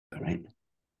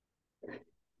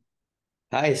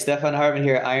Hi, Stefan Hartman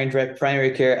here, Iron Direct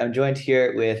Primary Care. I'm joined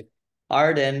here with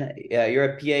Arden. You're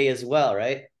a PA as well,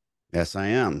 right? Yes, I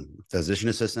am. Physician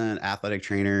assistant, athletic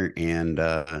trainer, and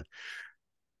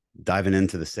diving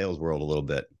into the sales world a little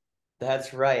bit.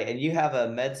 That's right. And you have a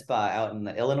med spa out in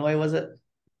Illinois, was it?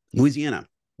 Louisiana,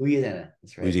 Louisiana.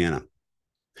 That's right. Louisiana.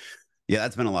 Yeah,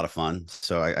 that's been a lot of fun.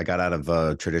 So I got out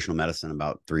of traditional medicine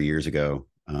about 3 years ago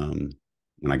when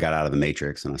I got out of the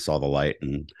matrix and I saw the light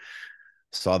and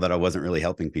saw that I wasn't really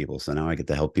helping people. So now I get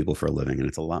to help people for a living, and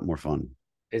it's a lot more fun.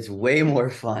 It's way more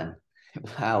fun.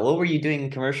 Wow. What were you doing in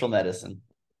commercial medicine?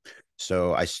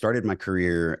 So I started my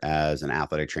career as an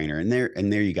athletic trainer, and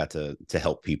there you got to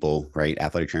help people, right?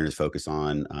 Athletic trainers focus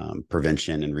on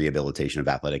prevention and rehabilitation of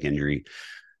athletic injury.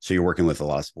 So you're working with a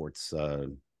lot of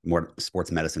more sports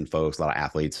medicine folks, a lot of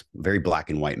athletes, very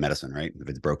black and white medicine, right? If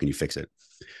it's broken, you fix it.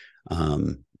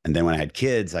 And then when I had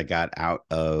kids, I got out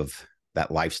of that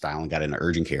lifestyle and got into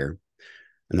urgent care,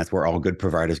 and that's where all good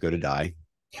providers go to die.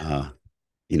 Uh,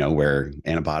 where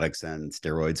antibiotics and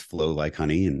steroids flow like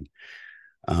honey, and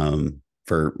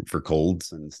for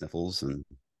colds and sniffles and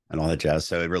all that jazz.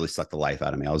 So it really sucked the life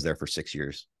out of me. I was there for 6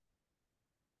 years.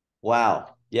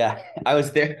 Wow. Yeah. I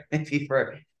was there maybe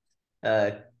for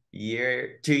a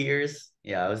year, 2 years.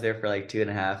 Yeah, I was there for like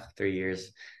 2.5, 3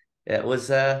 years. It was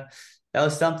that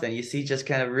was something. You see just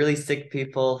kind of really sick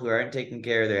people who aren't taking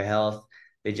care of their health.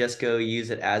 They just go use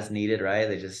it as needed, right?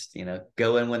 They just,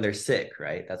 go in when they're sick,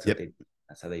 right? Yep.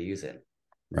 That's how they use it.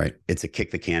 Right. It's a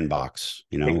kick the can box,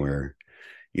 where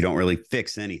you don't really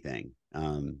fix anything.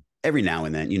 Every now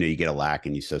and then, you get a lack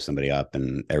and you sew somebody up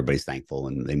and everybody's thankful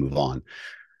and they move on.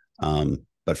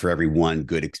 But for every one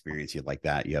good experience you like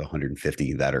that, you have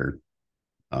 150 that are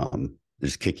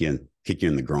just kick you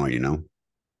in the groin,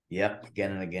 Yep,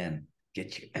 again and again.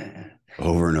 Get you.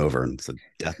 over and over. And it's a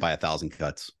death by a thousand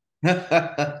cuts.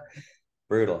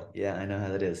 Brutal. Yeah, I know how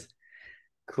that is.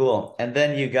 Cool. And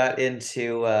then you got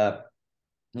into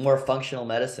more functional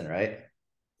medicine, right?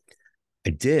 I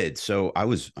did. So I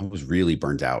was really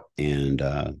burnt out. And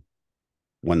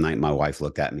one night my wife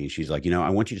looked at me and she's like, I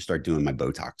want you to start doing my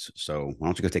Botox. So why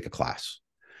don't you go take a class?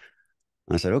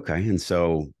 And I said, okay. And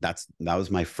so that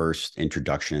was my first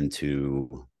introduction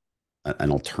to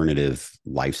an alternative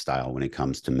lifestyle when it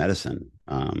comes to medicine.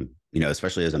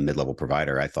 Especially as a mid-level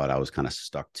provider, I thought I was kind of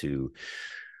stuck to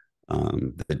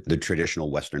the traditional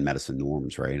Western medicine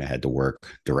norms, right? I had to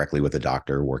work directly with a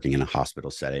doctor, working in a hospital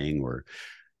setting, or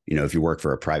if you work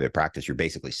for a private practice, you're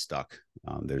basically stuck.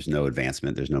 There's no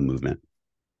advancement, there's no movement.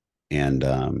 And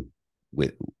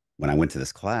with when I went to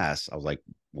this class, I was like,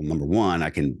 well, number one,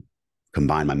 I can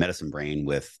combine my medicine brain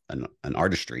with an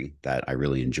artistry that I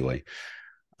really enjoy.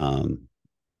 Um,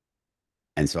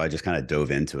 and so I just kind of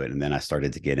dove into it, and then I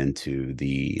started to get into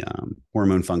the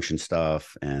hormone function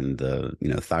stuff and the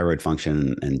thyroid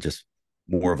function, and just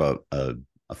more of a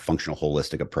functional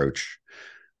holistic approach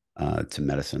to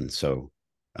medicine. So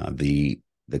the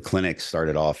clinic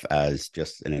started off as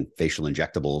just an facial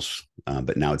injectables,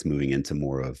 but now it's moving into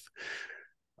more of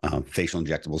facial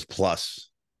injectables plus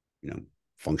you know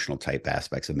functional type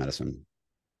aspects of medicine.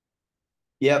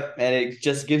 Yep, and it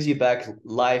just gives you back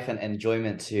life and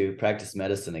enjoyment to practice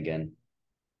medicine again.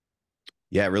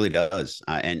 Yeah, it really does.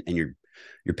 And your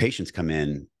patients come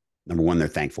in. Number one, they're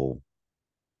thankful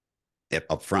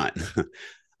up front,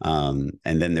 and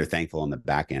then they're thankful on the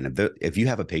back end. If you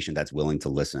have a patient that's willing to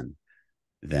listen,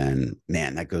 then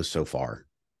man, that goes so far.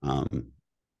 Um,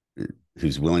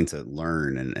 who's willing to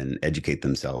learn and educate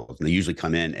themselves. And they usually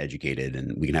come in educated,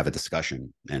 and we can have a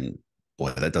discussion. And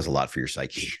boy, that does a lot for your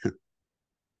psyche.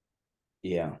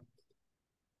 Yeah.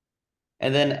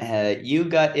 And then you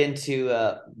got into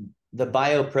the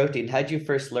bioprotein. How'd you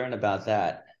first learn about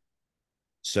that?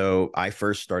 So I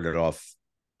first started off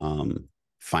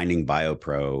finding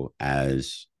BioPro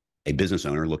as a business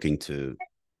owner looking to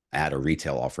add a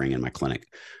retail offering in my clinic.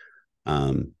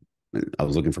 Um, I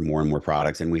was looking for more and more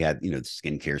products, and we had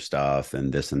skincare stuff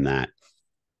and this and that.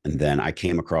 And then I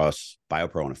came across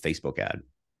BioPro on a Facebook ad,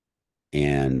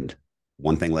 and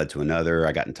one thing led to another.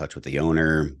 I got in touch with the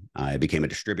owner. I became a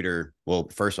distributor. Well,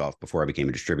 first off, before I became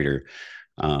a distributor,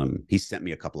 he sent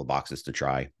me a couple of boxes to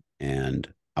try, and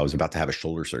I was about to have a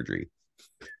shoulder surgery,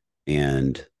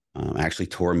 and I actually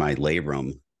tore my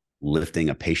labrum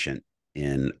lifting a patient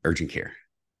in urgent care.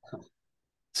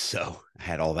 So I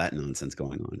had all that nonsense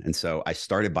going on. And so I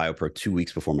started BioPro 2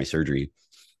 weeks before my surgery.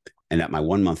 And at my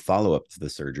 1 month follow up to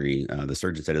the surgery, the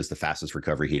surgeon said it was the fastest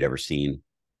recovery he'd ever seen.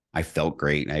 I felt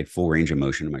great. I had full range of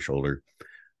motion in my shoulder. I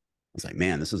was like,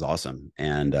 man, this is awesome.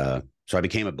 And so I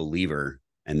became a believer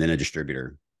and then a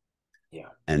distributor. Yeah.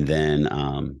 And then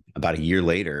about a year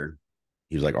later,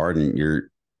 he was like, Arden,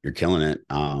 You're killing it.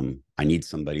 I need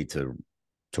somebody to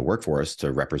work for us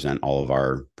to represent all of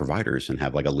our providers and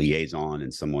have like a liaison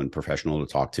and someone professional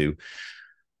to talk to.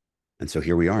 And so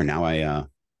here we are. Now I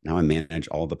manage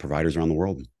all the providers around the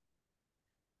world.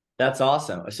 That's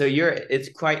awesome. So it's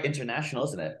quite international,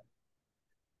 isn't it?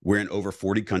 We're in over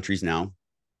 40 countries now,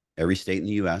 every state in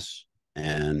the US.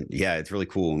 And yeah, it's really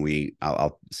cool. And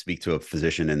I'll speak to a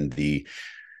physician in the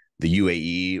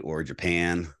UAE or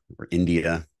Japan or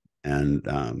India.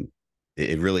 And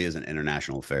it really is an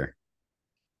international affair.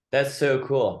 That's so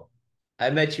cool. I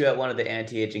met you at one of the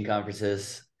anti-aging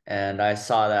conferences and I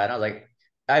saw that and I was like,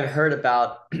 I've heard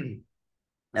about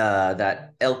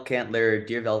that elk antler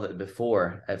deer velvet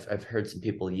before. I've heard some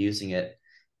people using it.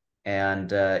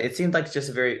 And it seemed like just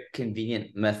a very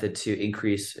convenient method to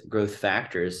increase growth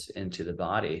factors into the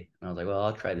body. And I was like, well,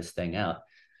 I'll try this thing out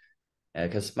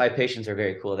because my patients are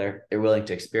very cool. They're willing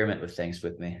to experiment with things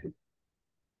with me.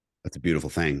 That's a beautiful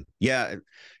thing. Yeah.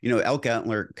 Elk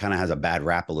antler kind of has a bad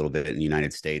rap a little bit in the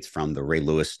United States from the Ray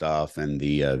Lewis stuff and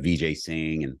the VJ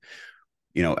Singh. And,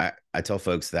 I tell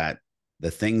folks that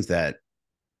the things that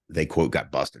they quote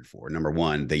got busted for, number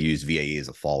one, they use VAE as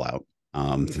a fallout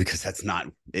because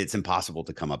it's impossible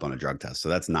to come up on a drug test. So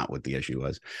that's not what the issue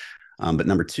was. But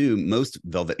number two, most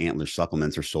velvet antler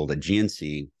supplements are sold at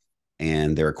GNC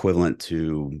and they're equivalent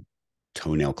to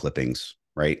toenail clippings,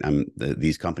 right?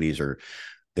 These companies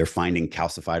they're finding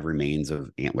calcified remains of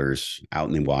antlers out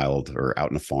in the wild or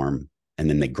out in a farm, and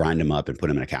then they grind them up and put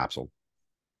them in a capsule.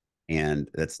 And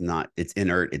it's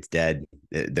inert, it's dead.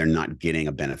 They're not getting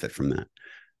a benefit from that.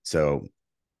 So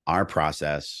our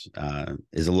process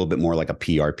is a little bit more like a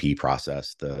PRP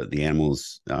process. The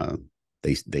animals,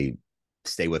 they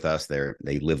stay with us.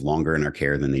 They live longer in our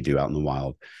care than they do out in the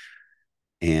wild.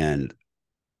 And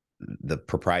the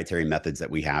proprietary methods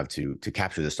that we have to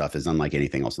capture this stuff is unlike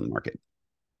anything else in the market.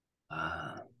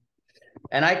 Uh,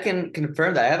 and I can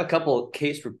confirm that I have a couple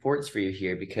case reports for you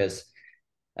here because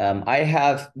I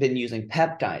have been using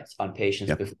peptides on patients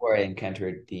Yep. before I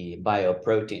encountered the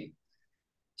bioprotein.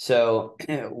 So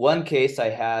one case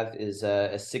I have is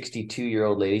a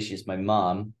 62-year-old lady. She's my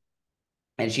mom,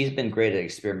 and she's been great at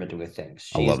experimenting with things.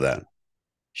 I love that.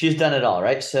 She's done it all,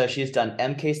 right? So she's done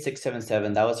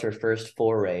MK677. That was her first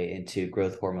foray into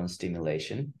growth hormone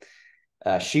stimulation.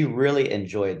 She really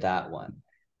enjoyed that one.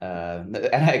 And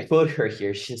I quote her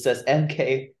here. She says,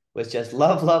 MK was just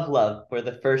love, love, love for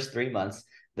the first 3 months.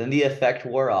 Then the effect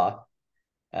wore off.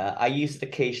 I use it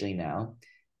occasionally now.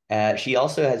 She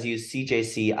also has used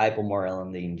CJC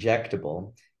Ipamorelin, the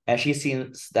injectable, and she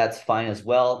seems that's fine as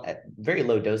well at very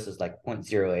low doses, like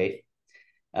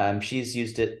 0.08. She's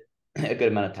used it a good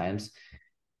amount of times.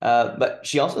 But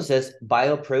she also says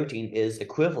bioprotein is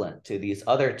equivalent to these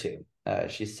other two.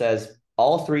 She says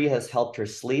all three has helped her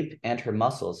sleep and her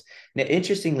muscles. Now,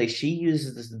 interestingly, she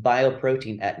uses this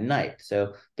bioprotein at night.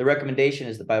 So the recommendation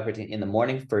is the bioprotein in the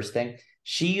morning, first thing.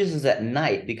 She uses at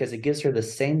night because it gives her the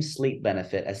same sleep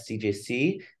benefit as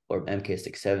CJC or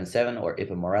MK677 or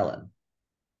Ipamorelin,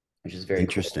 which is very cool.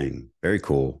 Interesting. Very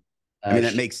cool. I mean,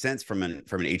 that She, makes sense from an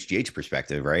HGH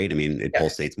perspective, right? I mean, it yeah,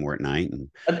 pulsates more at night.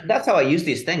 And that's how I use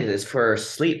these things is for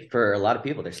sleep. For a lot of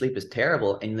people, their sleep is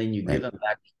terrible. And then you give right. them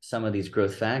back some of these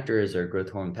growth factors or growth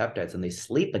hormone peptides and they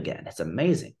sleep again. It's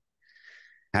amazing.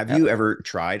 Have Uh, you ever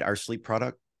tried our sleep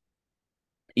product?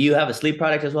 you have a sleep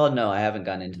product as well? No, I haven't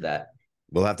gotten into that.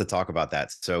 We'll have to talk about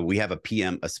that. So we have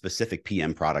a specific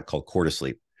PM product called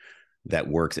Cortisleep that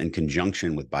works in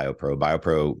conjunction with BioPro.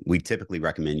 BioPro, we typically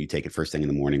recommend you take it first thing in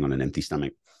the morning on an empty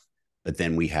stomach. But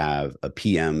then we have a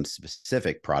PM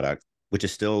specific product, which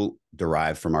is still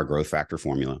derived from our growth factor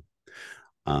formula.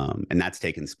 And that's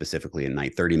taken specifically at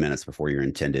night, 30 minutes before your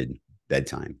intended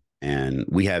bedtime. And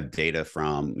we have data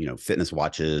from, fitness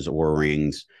watches, or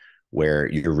rings,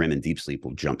 where your REM and deep sleep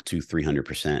will jump to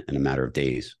 300% in a matter of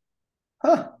days.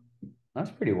 Huh.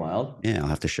 That's pretty wild. Yeah, I'll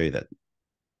have to show you that.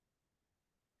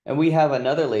 And we have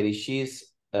another lady.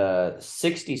 She's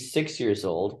 66 years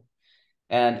old.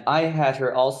 And I had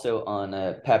her also on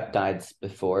peptides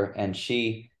before, and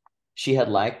she had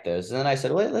liked those. And then I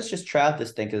said, well, let's just try out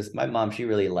this thing because my mom, she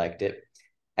really liked it.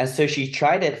 And so she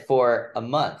tried it for a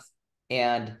month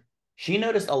and she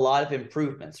noticed a lot of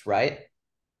improvements, right?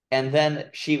 And then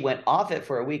she went off it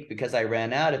for a week because I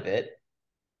ran out of it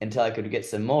until I could get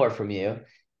some more from you.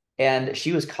 And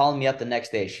she was calling me up the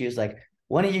next day. She was like,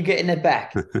 when are you getting it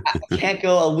back? I can't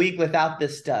go a week without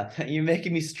this stuff. You're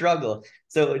making me struggle.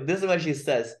 So this is what she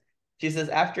says. She says,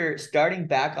 after starting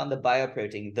back on the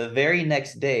bioprotein, the very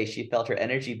next day, she felt her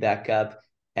energy back up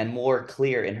and more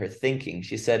clear in her thinking.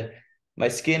 She said, my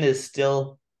skin is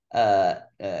still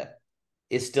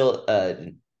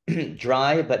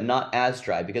dry, but not as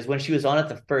dry. Because when she was on it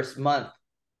the first month,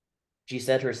 she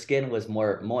said her skin was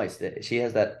more moist. She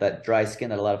has that dry skin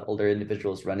that a lot of older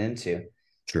individuals run into.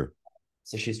 Sure.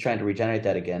 So she's trying to regenerate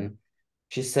that again.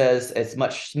 She says it's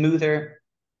much smoother,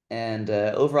 and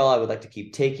overall, I would like to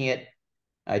keep taking it.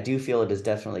 I do feel it is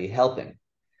definitely helping.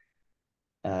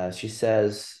 She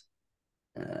says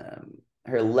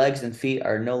her legs and feet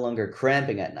are no longer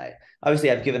cramping at night.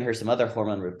 Obviously, I've given her some other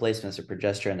hormone replacements of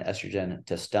progesterone, estrogen,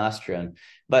 testosterone,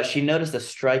 but she noticed a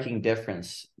striking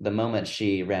difference the moment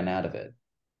she ran out of it,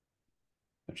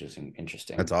 which is That's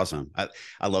interesting. awesome.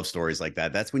 I love stories like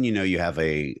that. That's when you know you have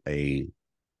a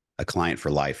client for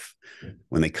life,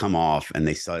 when they come off and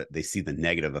they see the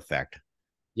negative effect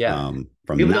Yeah.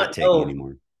 from People not don't taking know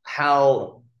anymore.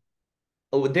 how,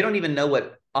 oh, they don't even know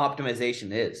what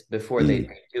optimization is before they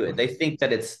Mm, do it. They think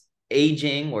that it's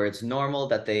aging or it's normal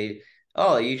that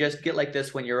oh, you just get like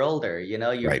this when you're older. You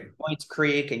know, your right. joints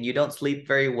creak and you don't sleep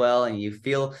very well and you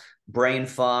feel brain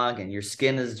fog and your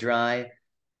skin is dry,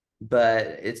 but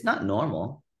it's not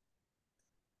normal.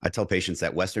 I tell patients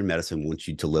that Western medicine wants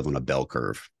you to live on a bell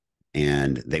curve,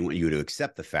 and they want you to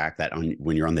accept the fact that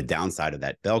when you're on the downside of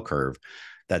that bell curve,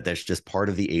 that that's just part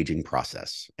of the aging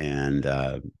process. And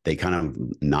they kind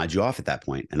of nod you off at that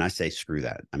point. And I say, screw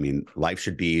that. I mean, life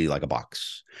should be like a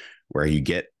box where you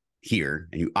get here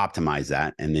and you optimize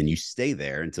that, and then you stay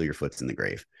there until your foot's in the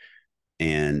grave.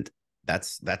 And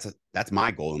that's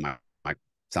my goal. And my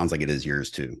sounds like it is yours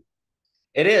too.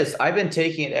 It is. I've been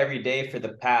taking it every day for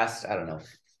the past, I don't know,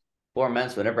 4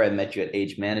 months, whenever I met you at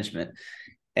age management.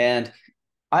 And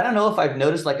I don't know if I've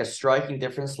noticed like a striking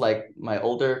difference like my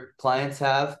older clients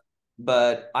have,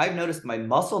 but I've noticed my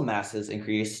muscle mass has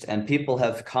increased, and people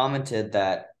have commented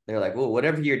that they're like, well,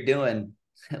 whatever you're doing,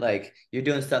 like you're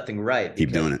doing something right, Keep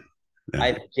because doing it. Yeah.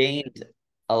 I've gained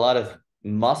a lot of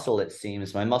muscle, it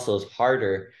seems. My muscle is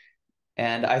harder,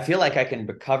 and I feel like I can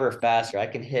recover faster. I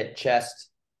can hit chest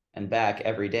and back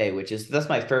every day, which is that's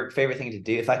my favorite thing to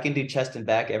do. If I can do chest and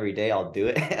back every day, I'll do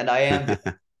it. And I am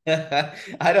doing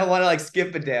I don't want to like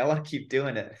skip a day. I want to keep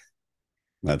doing it.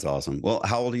 That's awesome. Well,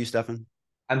 how old are you, Stefan?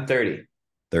 I'm 30.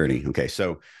 30. Okay.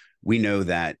 So we know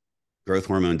that growth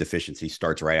hormone deficiency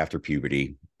starts right after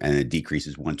puberty and it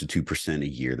decreases 1 to 2% a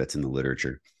year. That's in the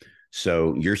literature.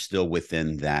 So you're still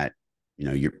within that,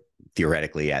 you're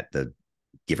theoretically at the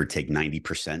give or take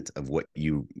 90% of what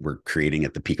you were creating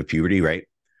at the peak of puberty, right?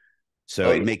 So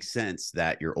Oh it yeah. makes sense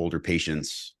that your older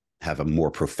patients have a more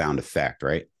profound effect,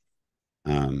 right?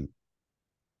 Um,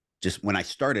 just when I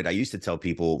started, I used to tell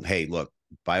people, hey, look,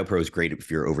 BioPro is great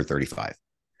if you're over 35.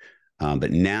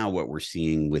 But now what we're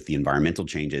seeing with the environmental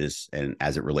changes and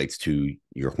as it relates to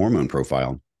your hormone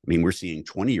profile, I mean, we're seeing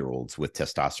 20-year-olds with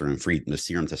testosterone free, the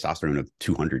serum testosterone of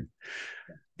 200,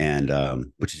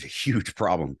 and which is a huge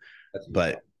problem. That's a huge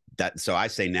But problem. so I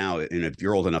say now, and if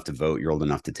you're old enough to vote, you're old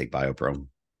enough to take BioPro.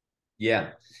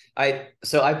 Yeah. I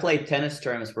play tennis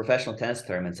tournaments, professional tennis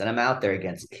tournaments, and I'm out there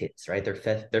against kids, right? They're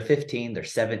 15, they're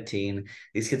 17.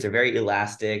 These kids are very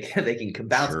elastic. They can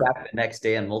bounce Sure. back the next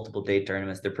day on multiple day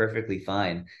tournaments. They're perfectly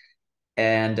fine.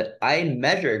 And I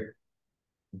measure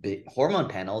hormone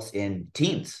panels in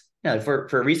teens,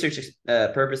 for research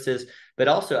purposes, but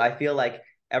also I feel like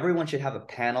everyone should have a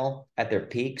panel at their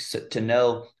peaks to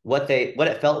know what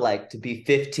it felt like to be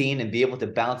 15 and be able to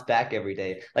bounce back every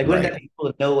day. Like, wouldn't Right. that be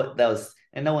cool to know what that was?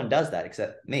 And no one does that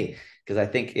except me, because I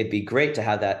think it'd be great to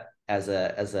have that as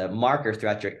a marker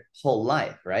throughout your whole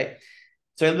life, right?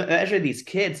 So I measure these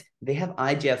kids, they have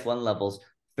IGF-1 levels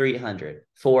 300,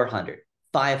 400,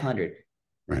 500.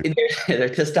 Right. Their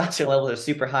testosterone levels are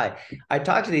super high. I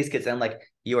talk to these kids and I'm like,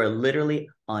 you are literally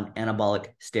on anabolic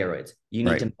steroids. You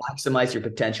need Right. to maximize your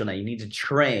potential now. You need to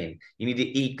train. You need to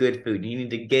eat good food. You need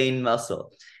to gain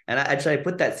muscle. And I try to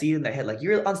put that seed in their head, like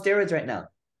you're on steroids right now.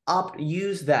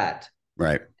 Use that.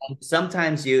 Right.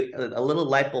 Sometimes a little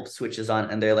light bulb switches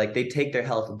on and they're like they take their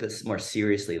health a bit more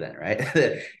seriously then, right?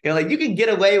 You're like, you can get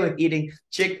away with eating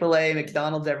Chick-fil-A,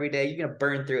 McDonald's every day. You're gonna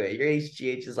burn through it. Your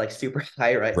HGH is like super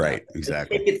high right now. Right. Just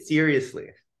Exactly. take it seriously.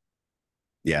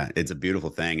 Yeah, it's a beautiful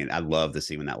thing. And I love to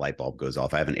see when that light bulb goes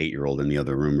off. I have an 8-year-old in the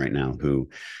other room right now who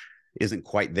isn't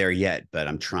quite there yet, but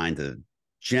I'm trying to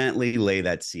gently lay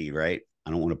that seed, right?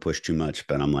 I don't want to push too much,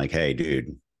 but I'm like, hey,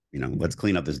 dude, let's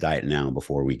clean up this diet now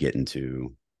before we get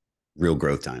into real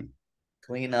growth time.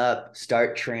 Clean up,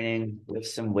 start training, lift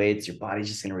some weights. Your body's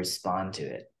just gonna respond to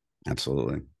it.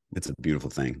 Absolutely. It's a beautiful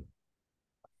thing.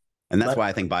 And that's But why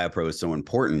I think BioPro is so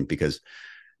important because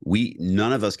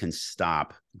none of us can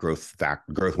stop growth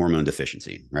hormone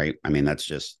deficiency, right? I mean,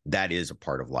 that is a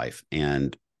part of life.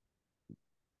 And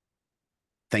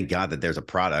thank God that there's a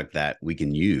product that we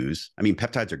can use. I mean,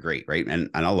 peptides are great, right? And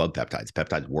I love peptides.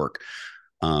 Peptides work.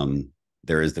 Um,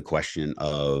 there is the question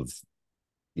of,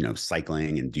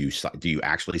 cycling, and do you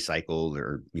actually cycle,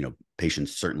 or,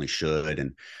 patients certainly should.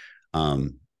 And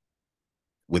um,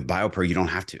 with BioPro, you don't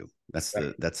have to.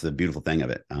 Right. That's the beautiful thing of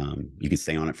it. You can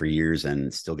stay on it for years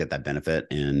and still get that benefit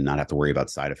and not have to worry about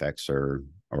side effects or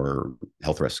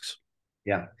health risks.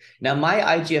 Yeah. Now my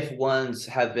IGF-1s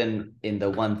have been in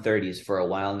the 130s for a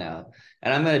while now.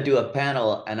 And I'm going to do a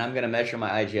panel and I'm going to measure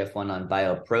my IGF-1 on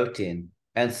bioprotein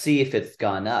and see if it's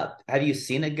gone up. Have you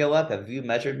seen it go up? Have you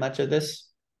measured much of this?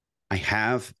 I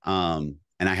have, and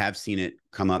I have seen it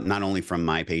come up not only from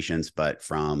my patients, but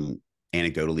from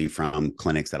anecdotally from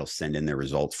clinics that'll send in their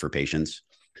results for patients.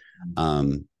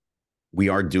 Um, we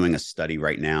are doing a study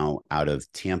right now out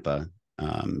of Tampa.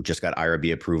 Just got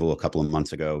IRB approval a couple of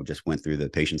months ago, just went through the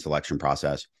patient selection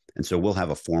process. And so we'll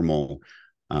have a formal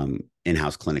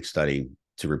in-house clinic study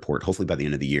to report hopefully by the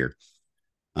end of the year.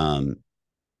 I'm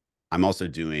also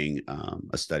doing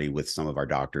a study with some of our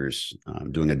doctors,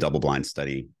 doing a double-blind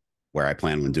study where I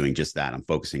plan on doing just that. I'm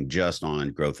focusing just on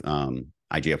growth,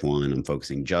 IGF-1. I'm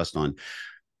focusing just on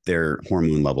their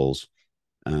hormone levels.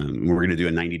 We're going to do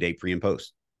a 90-day pre and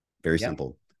post. Very Yeah.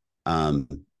 simple.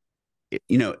 And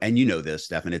this,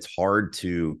 Stefan, it's hard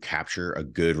to capture a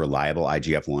good, reliable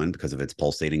IGF-1 because of its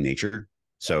pulsating nature.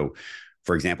 So,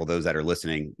 for example, those that are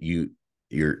listening,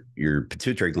 your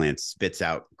pituitary gland spits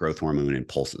out growth hormone in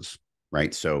pulses,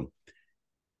 right? So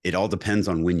it all depends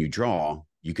on when you draw.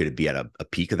 You could be at a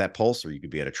peak of that pulse, or you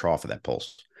could be at a trough of that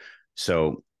pulse.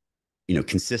 So,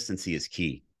 consistency is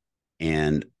key.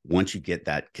 And once you get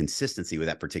that consistency with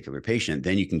that particular patient,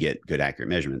 then you can get good, accurate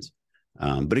measurements.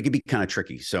 But it can be kind of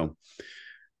tricky. So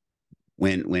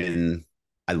when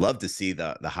I love to see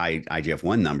the high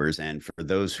IGF-1 numbers, and for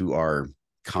those who are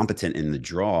competent in the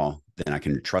draw, then I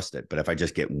can trust it. But if I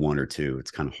just get one or two,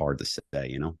 it's kind of hard to say.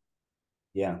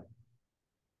 Yeah.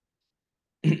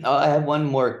 I have one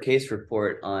more case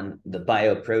report on the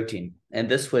bioprotein, and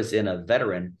this was in a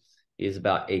veteran. He's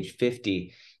about age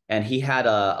 50, and he had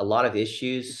a lot of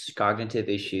issues, cognitive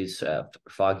issues,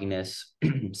 fogginess.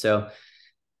 So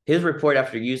his report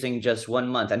after using just 1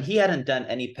 month, and he hadn't done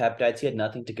any peptides, he had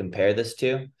nothing to compare this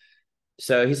to.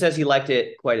 So he says he liked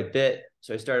it quite a bit.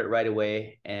 So I started right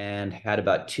away and had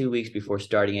about 2 weeks before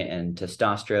starting it and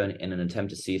testosterone in an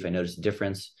attempt to see if I noticed a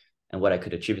difference and what I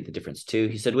could attribute the difference to.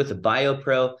 He said, with the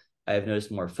BioPro, I have noticed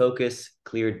more focus,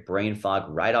 cleared brain fog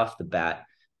right off the bat,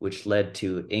 which led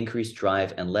to increased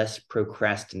drive and less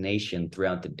procrastination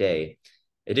throughout the day.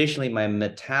 Additionally, my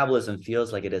metabolism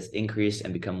feels like it has increased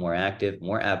and become more active,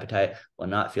 more appetite, while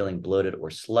not feeling bloated or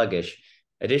sluggish.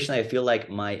 Additionally, I feel like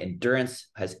my endurance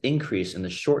has increased in the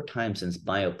short time since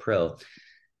BioPro.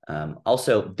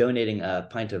 Also, donating a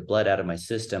pint of blood out of my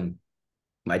system,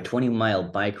 my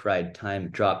 20-mile bike ride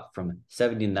time dropped from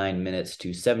 79 minutes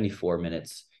to 74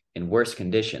 minutes in worse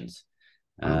conditions.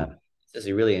 Wow, Says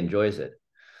he really enjoys it.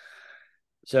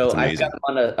 that's So I've got amazing. him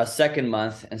on a second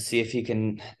month and see if he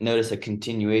can notice a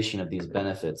continuation of these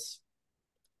benefits.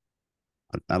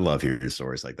 I love hearing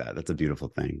stories like that. That's a beautiful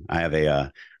thing. I have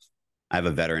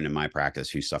a veteran in my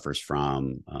practice who suffers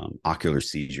from ocular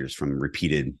seizures from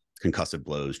repeated concussive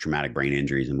blows, traumatic brain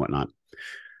injuries, and whatnot.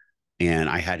 And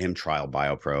I had him trial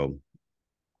BioPro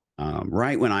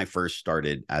right when I first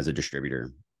started as a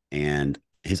distributor, and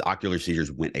his ocular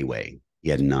seizures went away. He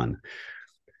had none.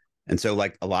 And so,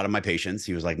 like a lot of my patients,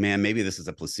 he was like, man, maybe this is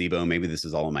a placebo. Maybe this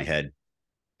is all in my head.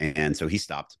 And so he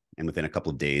stopped. And within a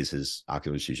couple of days, his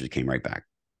ocular seizures came right back.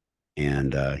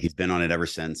 And he's been on it ever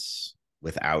since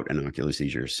without an ocular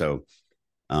seizure. So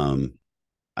um,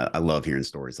 I love hearing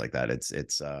stories like that.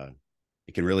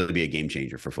 It can really be a game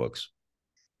changer for folks.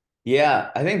 Yeah,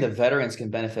 I think the veterans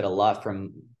can benefit a lot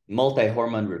from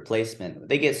multi-hormone replacement.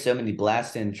 They get so many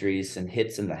blast injuries and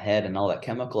hits in the head and all that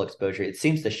chemical exposure. It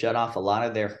seems to shut off a lot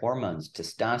of their hormones,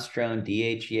 testosterone,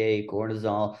 DHEA,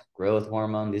 cortisol, growth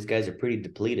hormone. These guys are pretty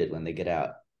depleted when they get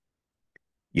out.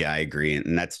 Yeah, I agree.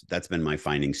 And that's been my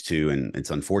findings too. And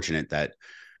it's unfortunate that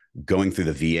going through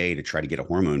the VA to try to get a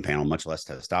hormone panel, much less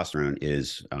testosterone,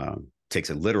 is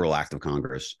takes a literal act of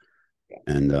Congress.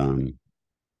 And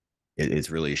it's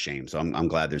really a shame. So I'm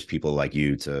glad there's people like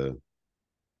you to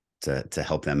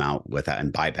help them out with that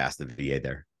and bypass the VA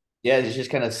there. Yeah, just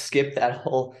kind of skip that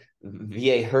whole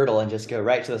VA hurdle and just go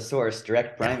right to the source,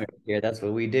 direct Yeah. primary care. That's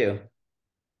what we do.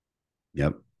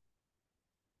 Yep.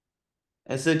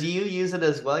 And so do you use it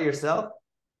as well yourself?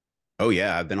 Oh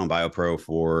yeah, I've been on BioPro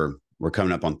for we're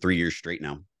coming up on 3 years straight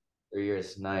now. 3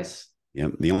 years. Nice.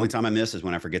 Yep. The only time I miss is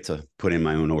when I forget to put in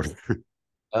my own order.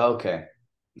 Okay.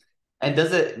 And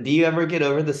do you ever get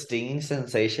over the stinging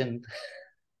sensation?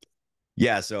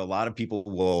 Yeah, so a lot of people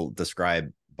will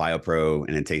describe BioPro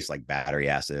and it tastes like battery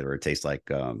acid, or it tastes like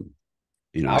a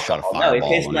shot of Alcohol? No, it Fireball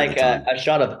tastes under the like tongue. a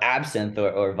shot of absinthe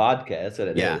or vodka. That's what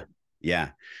it is. Yeah, yeah.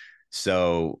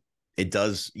 So it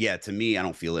does. Yeah, to me, I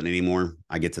don't feel it anymore.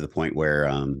 I get to the point where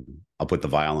I'll put the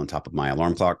vial on top of my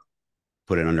alarm clock,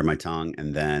 put it under my tongue,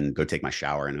 and then go take my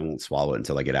shower, and I won't swallow it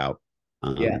until I get out.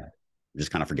 Yeah. Just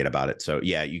kind of forget about it. So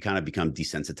yeah, you kind of become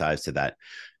desensitized to that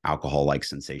alcohol-like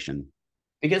sensation.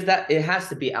 Because that it has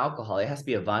to be alcohol. It has to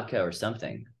be a vodka or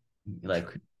something. Like,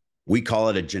 We call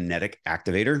it a genetic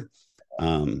activator.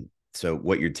 So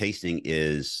what you're tasting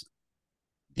is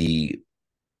the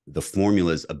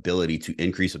formula's ability to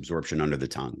increase absorption under the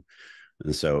tongue.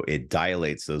 And so it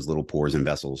dilates those little pores and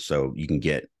vessels. So you can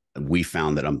get, we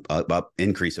found that I'm up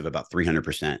increase of about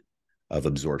 300% of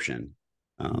absorption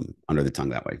under the tongue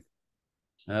that way.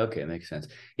 okay, makes sense.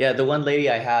 Yeah, the one lady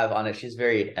I have on it, she's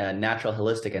very natural,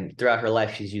 holistic, and throughout her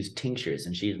life, she's used tinctures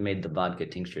and she's made the vodka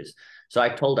tinctures. So I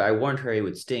told her, I warned her it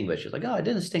would sting, but she's like, "Oh, it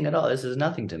didn't sting at all. This is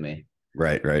nothing to me."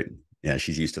 Right, right. Yeah,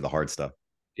 she's used to the hard stuff.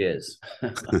 It is.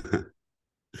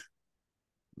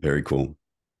 Very cool.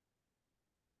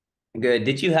 Good.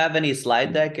 Did you have any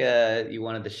slide deck you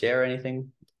wanted to share or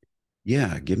anything?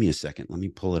 Yeah, give me a second. Let me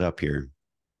pull it up here.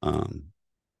 I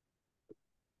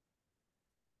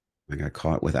got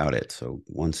caught without it. So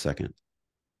 1 second.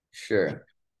 Sure.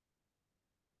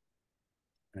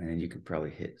 And you could probably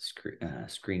hit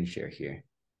screen share here.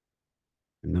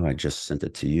 I know I just sent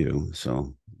it to you,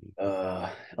 so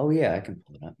Oh yeah, I can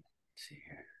pull it up. Let's see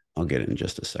here. I'll get it in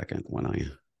just a second when I.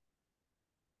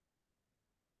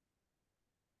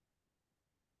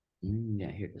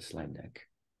 Yeah, here's the slide deck.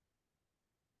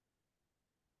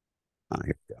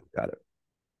 Here we go. Got it.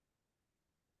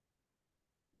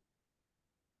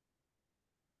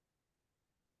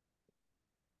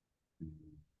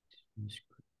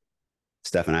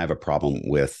 Stefan, I have a problem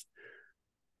with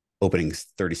opening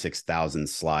 36,000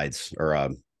 slides or There, I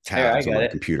tabs on got my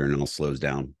it. computer and it slows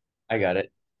down. I got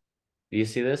it. Do you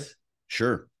see this?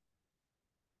 Sure.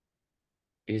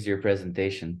 Here's your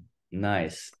presentation.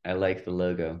 Nice. I like the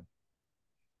logo.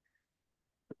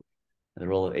 The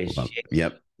role of HGH.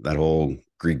 Yep. That whole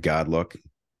Greek god look.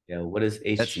 Yeah, what is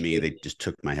That's me. HGH? They just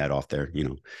took my head off there.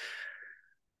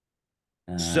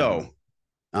 Uh, So,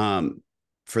 um,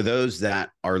 for those that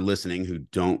are listening who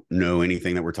don't know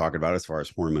anything that we're talking about as far as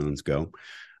hormones go,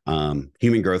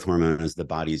 human growth hormone is the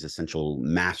body's essential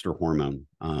master hormone,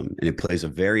 and it plays a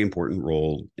very important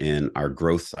role in our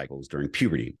growth cycles during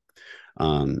puberty.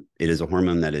 It is a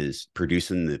hormone that is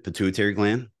produced in the pituitary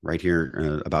gland right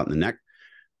here about in the neck.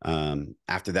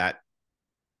 After that,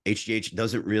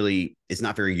 HGH it's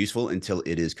not very useful until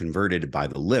it is converted by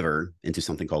the liver into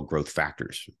something called growth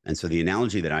factors. And so the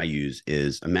analogy that I use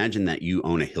is imagine that you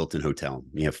own a Hilton hotel.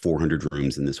 You have 400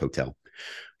 rooms in this hotel.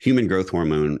 Human growth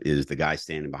hormone is the guy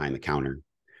standing behind the counter,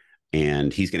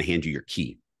 and he's going to hand you your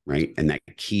key, right? And that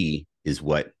key is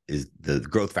what is the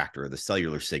growth factor or the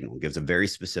cellular signal. It gives a very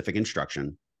specific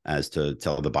instruction as to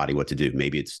tell the body what to do.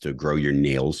 Maybe it's to grow your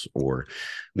nails or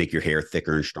make your hair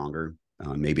thicker and stronger.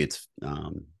 Maybe it's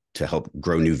to help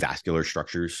grow new vascular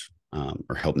structures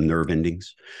or help nerve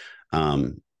endings.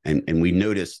 And we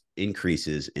notice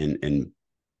increases in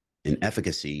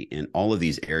efficacy in all of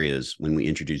these areas when we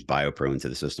introduce Biopro into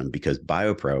the system, because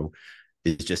Biopro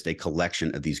is just a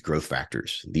collection of these growth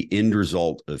factors, the end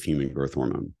result of human growth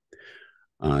hormone.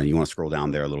 You want to scroll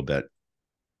down there a little bit.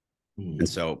 And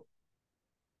so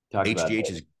talk about HGH it.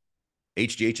 is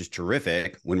HGH is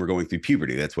terrific when we're going through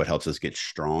puberty. That's what helps us get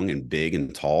strong and big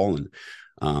and tall,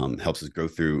 and helps us go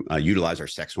through, utilize our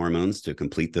sex hormones to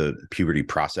complete the puberty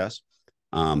process.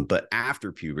 But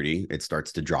after puberty, it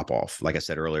starts to drop off. Like I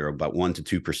said earlier, about 1%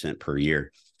 to 2% per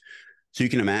year. So you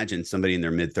can imagine somebody in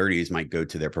their mid 30s might go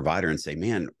to their provider and say,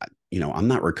 man, I'm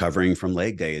not recovering from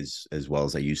leg day as well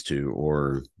as I used to,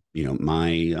 or, my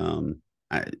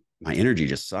energy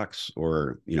just sucks,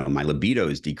 or, my libido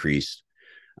is decreased.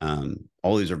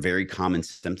 All these are very common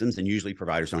symptoms, and usually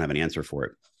providers don't have an answer for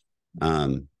it.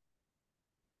 And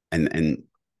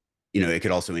it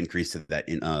could also increase to that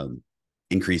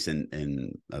increase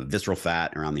in visceral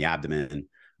fat around the abdomen,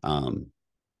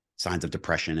 signs of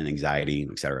depression and anxiety,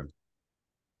 et cetera.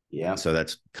 Yeah. So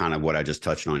that's kind of what I just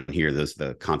touched on here. Those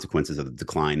the consequences of the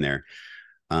decline there.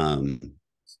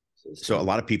 So a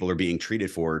lot of people are being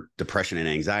treated for depression and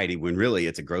anxiety when really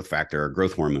it's a growth factor or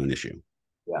growth hormone issue.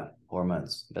 Yeah,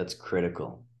 hormones. That's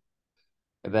critical.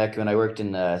 Back when I worked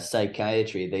in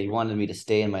psychiatry, they wanted me to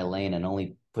stay in my lane and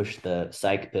only push the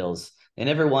psych pills. They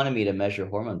never wanted me to measure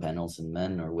hormone panels in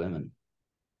men or women.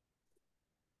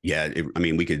 Yeah,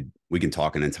 we could we can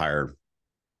talk an entire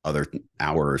other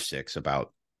hour or six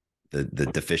about the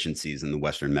deficiencies in the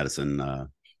Western medicine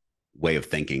way of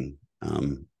thinking.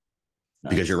 Because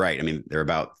Nice. you're right. I mean, they're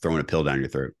about throwing a pill down your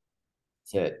throat.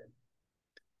 That's it.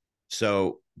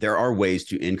 So there are ways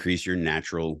to increase your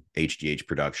natural HGH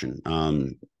production.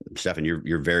 Stefan,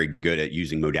 you're very good at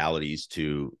using modalities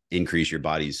to increase your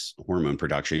body's hormone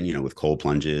production, with cold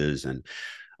plunges and,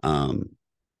 um,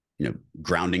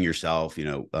 grounding yourself,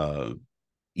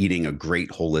 eating a great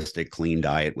holistic clean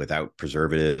diet without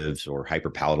preservatives or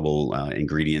hyperpalatable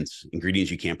ingredients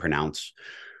you can't pronounce,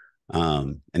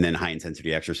 and then high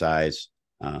intensity exercise.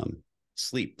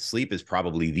 Sleep is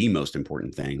probably the most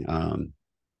important thing.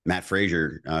 Matt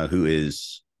Frazier, who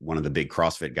is one of the big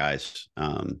CrossFit guys,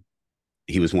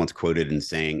 he was once quoted in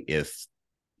saying, if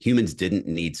humans didn't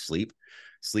need sleep,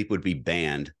 sleep would be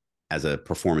banned as a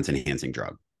performance enhancing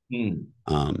drug.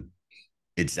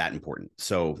 It's that important.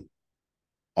 So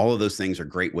all of those things are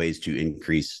great ways to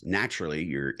increase naturally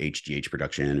your HGH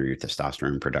production or your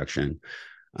testosterone production.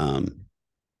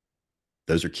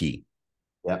 Those are key.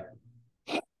 Yeah.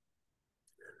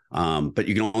 But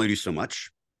you can only do so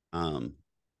much.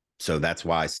 So that's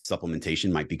why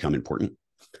supplementation might become important.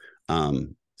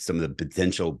 Some of the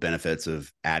potential benefits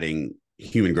of adding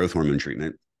human growth hormone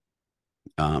treatment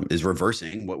is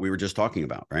reversing what we were just talking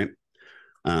about, right?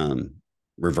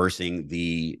 Reversing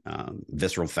the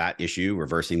visceral fat issue,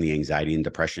 reversing the anxiety and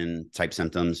depression type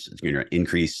symptoms. It's going to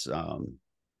increase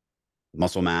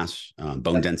muscle mass,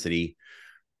 bone density,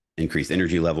 increase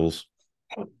energy levels.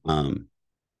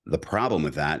 The problem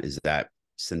with that is that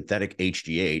synthetic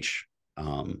HGH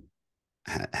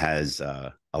has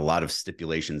a lot of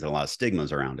stipulations and a lot of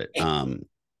stigmas around it.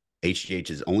 HGH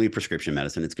is only a prescription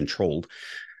medicine. It's controlled.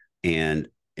 And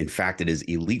in fact, it is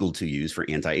illegal to use for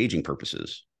anti-aging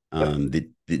purposes. The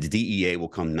DEA will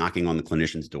come knocking on the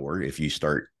clinician's door if you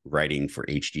start writing for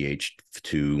HGH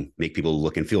to make people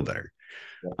look and feel better.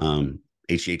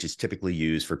 HGH is typically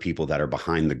used for people that are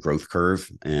behind the growth curve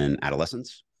in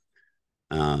adolescence.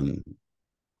 And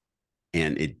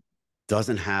it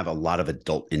doesn't have a lot of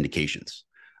adult indications.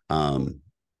 And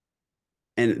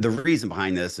the reason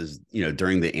behind this is,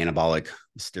 during the anabolic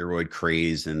steroid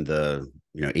craze in the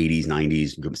 80s,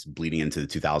 90s, bleeding into the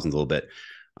 2000s a little bit,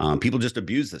 people just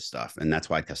abuse this stuff. And that's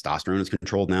why testosterone is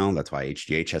controlled now. That's why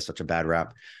HGH has such a bad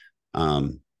rap.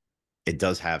 It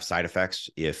does have side effects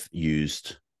if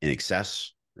used in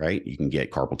excess, right? You can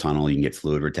get carpal tunnel, you can get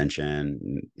fluid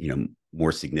retention,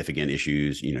 more significant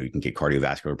issues, you can get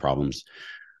cardiovascular problems.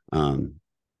 And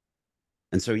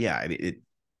so, yeah,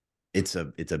 it's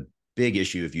a big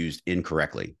issue if used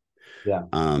incorrectly. Yeah.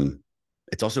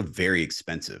 It's also very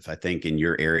expensive. I think in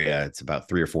your area, it's about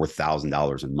 $3,000 or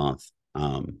 $4,000 a month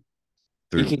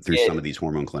through some of these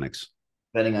hormone clinics.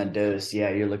 Depending on dose, yeah,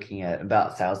 you're looking at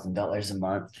about $1,000 a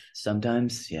month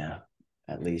sometimes. Yeah,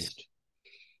 at least.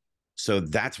 So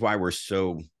that's why we're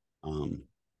so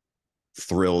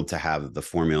thrilled to have the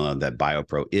formula that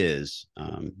BioPro is,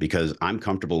 because I'm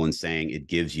comfortable in saying it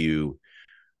gives you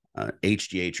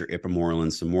HGH or Ipamorelin,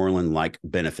 Samorelin-like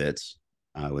benefits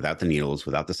without the needles,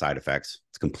 without the side effects.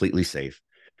 It's completely safe.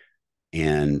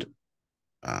 And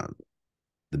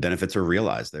the benefits are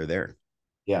realized. They're there.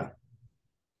 Yeah.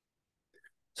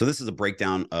 So this is a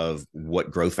breakdown of what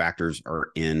growth factors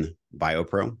are in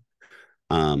BioPro.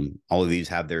 All of these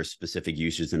have their specific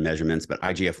uses and measurements, but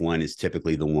IGF-1 is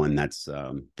typically the one that's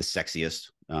the sexiest.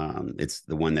 It's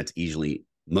the one that's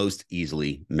most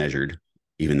easily measured,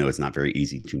 even though it's not very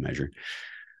easy to measure.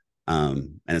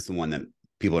 And it's the one that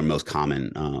people are most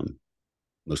common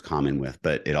with,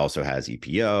 but it also has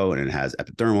EPO, and it has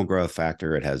epidermal growth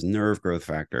factor. It has nerve growth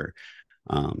factor.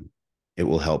 It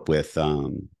will help with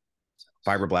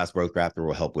fibroblast growth factor,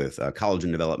 will help with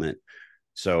collagen development.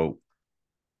 So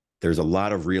there's a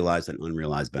lot of realized and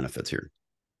unrealized benefits here.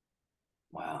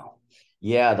 Wow.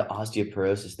 Yeah, the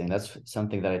osteoporosis thing, that's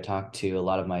something that I talk to a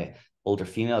lot of my older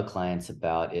female clients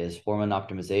about, is hormone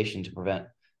optimization to prevent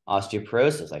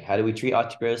osteoporosis. Like, how do we treat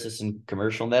osteoporosis in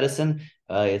commercial medicine?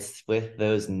 It's with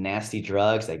those nasty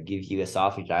drugs that give you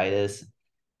esophagitis.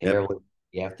 Yep.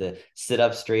 You have to sit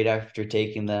up straight after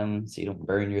taking them so you don't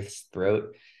burn your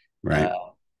throat. Right.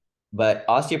 But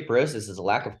osteoporosis is a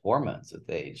lack of hormones with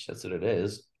age. That's what it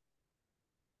is.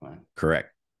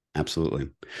 Correct. Absolutely.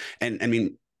 And I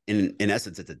mean, in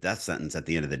essence, it's a death sentence at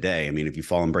the end of the day. I mean, if you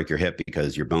fall and break your hip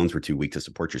because your bones were too weak to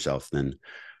support yourself, then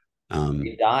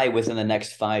they die within the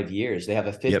next 5 years. They have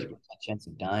a 50% chance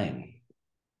of dying.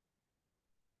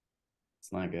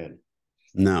 It's not good.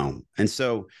 No. And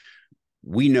so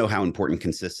we know how important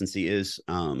consistency is.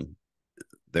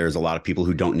 There's a lot of people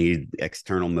who don't need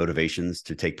external motivations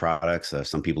to take products.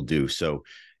 Some people do. So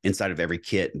inside of every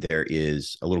kit, there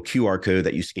is a little QR code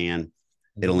that you scan.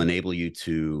 It'll Mhm. enable you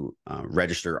to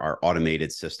register our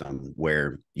automated system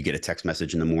where you get a text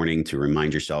message in the morning to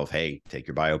remind yourself, hey, take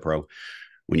your BioPro.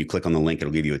 When you click on the link,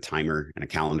 it'll give you a timer and a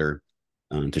calendar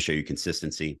to show you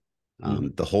consistency.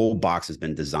 Mhm. The whole box has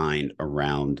been designed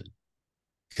around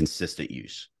consistent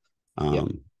use, Yep.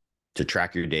 um, to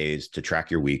track your days, to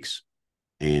track your weeks,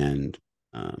 and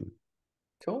um,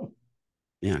 Cool.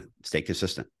 yeah, stay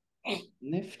consistent.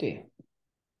 Nifty.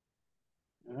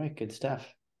 All right, good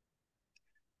stuff.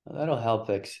 Well, that'll help.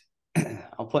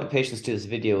 I'll point patients to this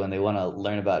video when they want to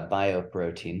learn about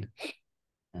bioprotein.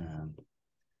 Um,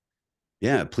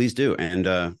 Yeah, please do.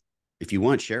 And if you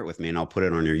want, share it with me, and I'll put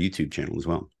it on your YouTube channel as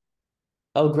well.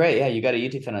 oh, great. Yeah, you got a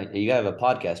YouTube channel. You got a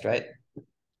podcast, right?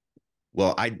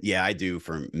 Well, I do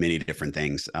for many different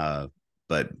things.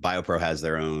 But BioPro has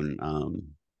their own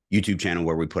YouTube channel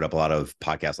where we put up a lot of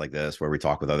podcasts like this, where we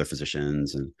talk with other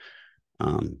physicians, and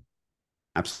um,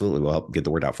 absolutely, we'll help get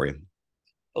the word out for you.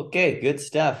 Okay, good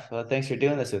stuff. Well, thanks for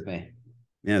doing this with me.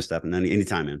 Yeah, Stefan.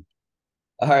 Anytime, man.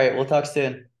 All right, we'll talk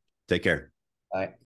soon. Take care. Bye.